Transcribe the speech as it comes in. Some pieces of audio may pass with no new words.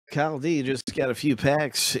Kyle D just got a few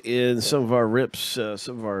packs in some of our rips,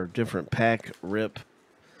 some of our different pack rip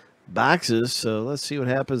boxes. So let's see what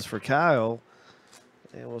happens for Kyle.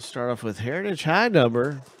 And we'll start off with Heritage High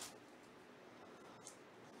Number.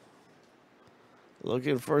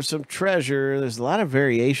 Looking for some treasure. There's a lot of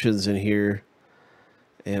variations in here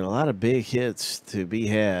and a lot of big hits to be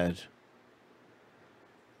had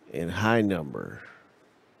in High Number.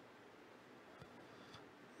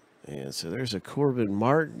 And so there's a Corbin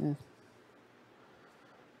Martin.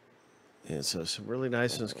 And so some really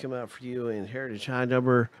nice ones come out for you in Heritage High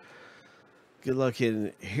Number. Good luck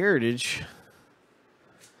in Heritage,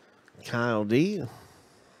 Kyle D.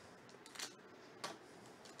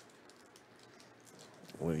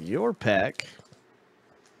 With your pack.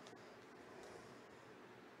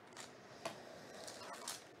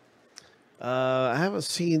 I haven't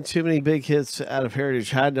seen too many big hits out of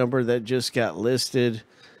Heritage High Number that just got listed.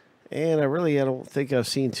 And I don't think I've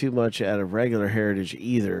seen too much out of regular Heritage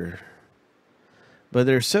either. But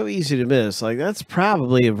they're so easy to miss. Like, that's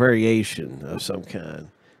probably a variation of some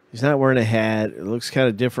kind. He's not wearing a hat. It looks kind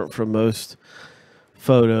of different from most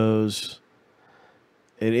photos.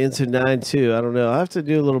 It ends in 9-2. I don't know. I have to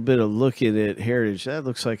do a little bit of looking at Heritage. That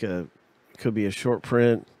looks like could be a short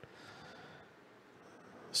print.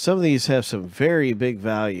 Some of these have some very big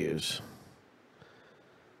values.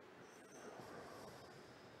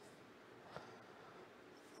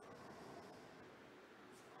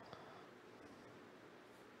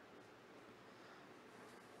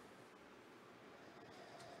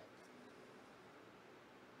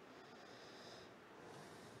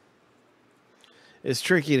 It's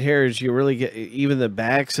tricky in Heritage. You really get even the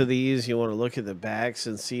backs of these. You want to look at the backs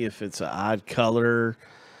and see if it's an odd color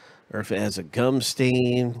or if it has a gum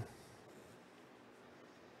stain.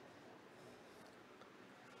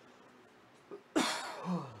 But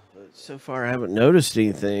so far, I haven't noticed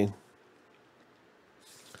anything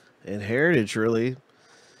in Heritage, really.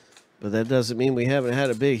 But that doesn't mean we haven't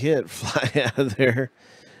had a big hit fly out of there.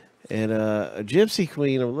 And a Gypsy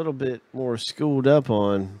Queen, I'm a little bit more schooled up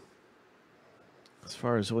on as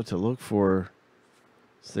far as what to look for.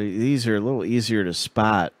 So these are a little easier to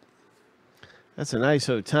spot. That's a nice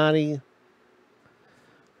Otani.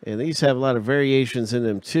 And these have a lot of variations in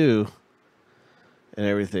them too. And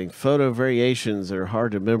everything. Photo variations are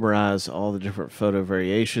hard to memorize, all the different photo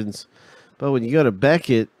variations. But when you go to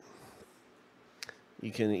Beckett,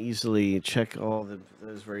 you can easily check all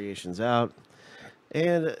those variations out.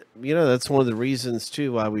 And, that's one of the reasons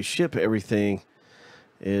too why we ship everything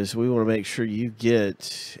is we want to make sure you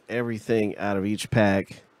get everything out of each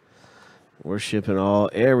pack. We're shipping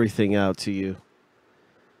everything out to you,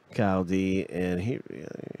 Kyle D. And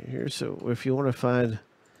here's so if you want to find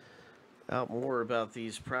out more about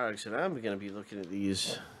these products, and I'm going to be looking at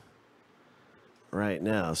these right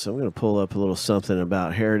now. So I'm going to pull up a little something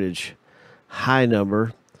about Heritage High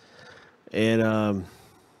Number. And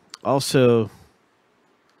also,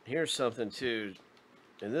 here's something too.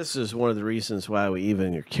 And this is one of the reasons why we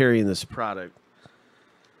even are carrying this product.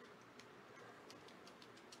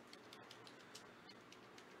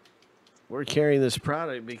 We're carrying this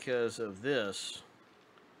product because of this.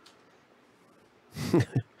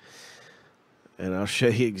 And I'll show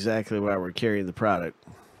you exactly why we're carrying the product.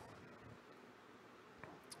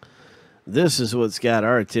 This is what's got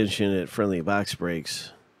our attention at Friendly Box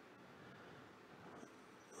Breaks.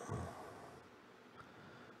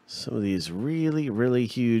 Some of these really, really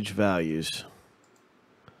huge values.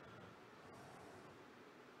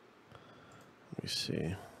 Let me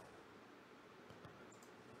see.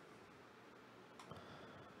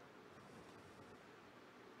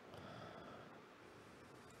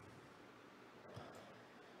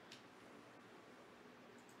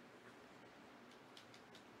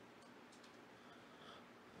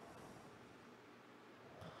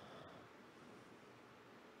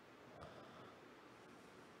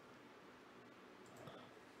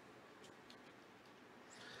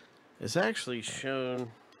 It's actually shown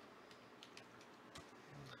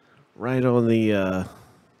right on the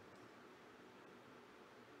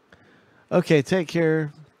okay, take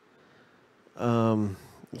care. You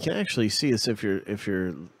can actually see this if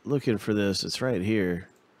you're looking for this. It's right here.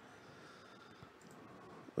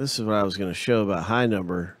 This is what I was going to show about High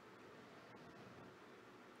Number.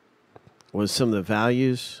 Was some of the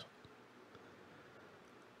values.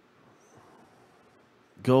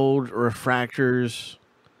 Gold refractors.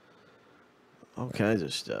 All kinds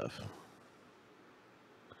of stuff.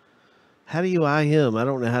 How do you IM? I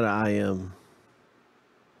don't know how to IM.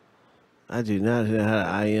 I do not know how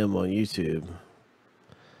to IM on YouTube.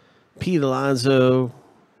 Pete Alonso,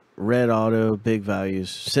 Red Auto, big values.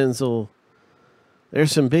 Senzel,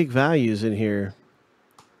 There's some big values in here.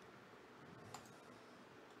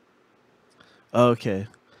 Okay.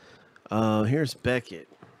 Here's Beckett.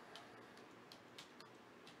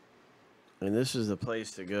 And this is the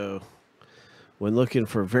place to go when looking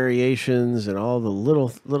for variations and all the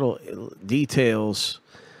little details,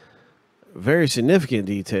 very significant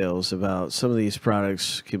details about some of these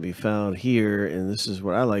products can be found here. And this is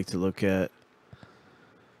what I like to look at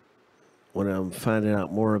when I'm finding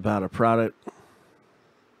out more about a product.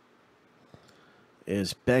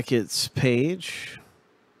 Is Beckett's page.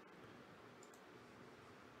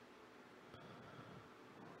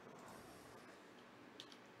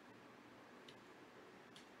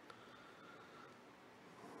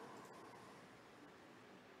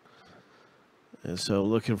 And so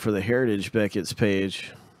looking for the Heritage Beckett's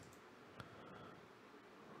page.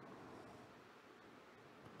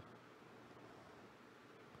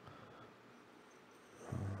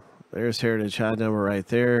 There's Heritage High number right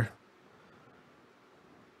there.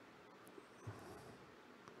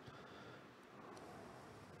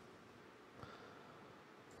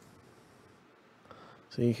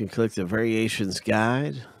 So you can click the Variations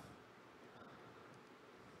Guide.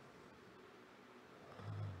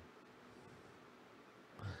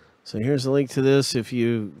 So here's a link to this if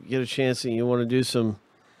you get a chance and you want to do some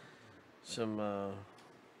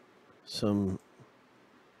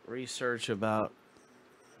research about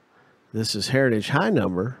this is Heritage High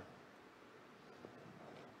number.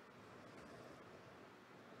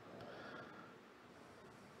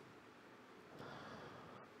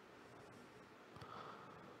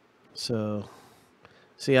 So,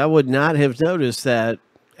 see, I would not have noticed that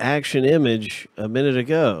action image a minute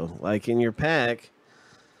ago. Like in your pack,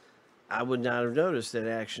 I would not have noticed that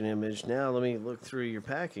action image. Now let me look through your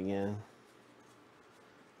pack again.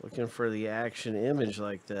 Looking for the action image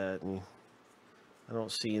like that. And I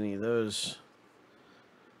don't see any of those.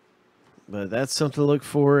 But that's something to look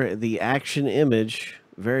for. The action image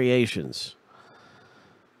variations.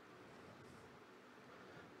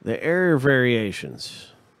 The error variations.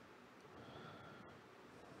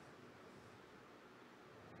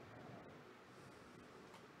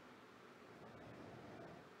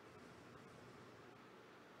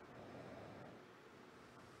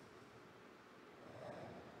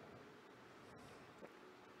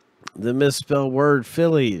 The misspelled word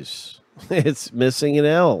Phillies. It's missing an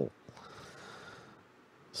L.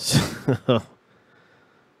 So,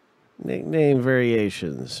 nickname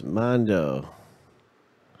variations. Mondo.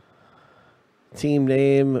 Team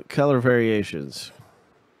name, color variations.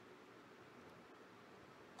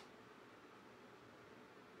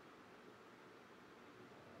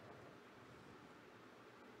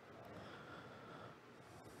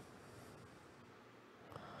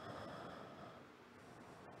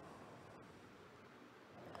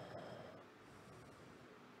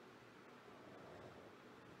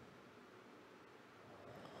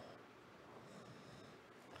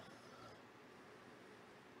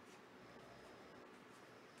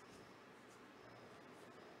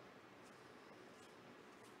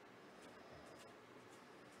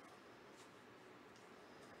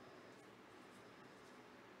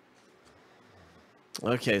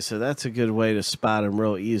 Okay, so that's a good way to spot them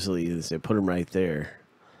real easily. Is they put them right there.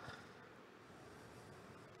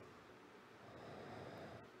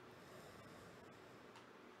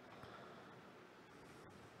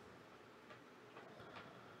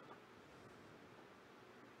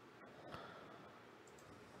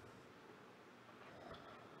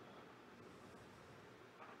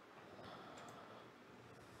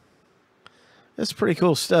 That's pretty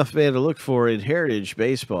cool stuff, man, to look for in Heritage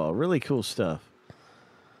Baseball. Really cool stuff.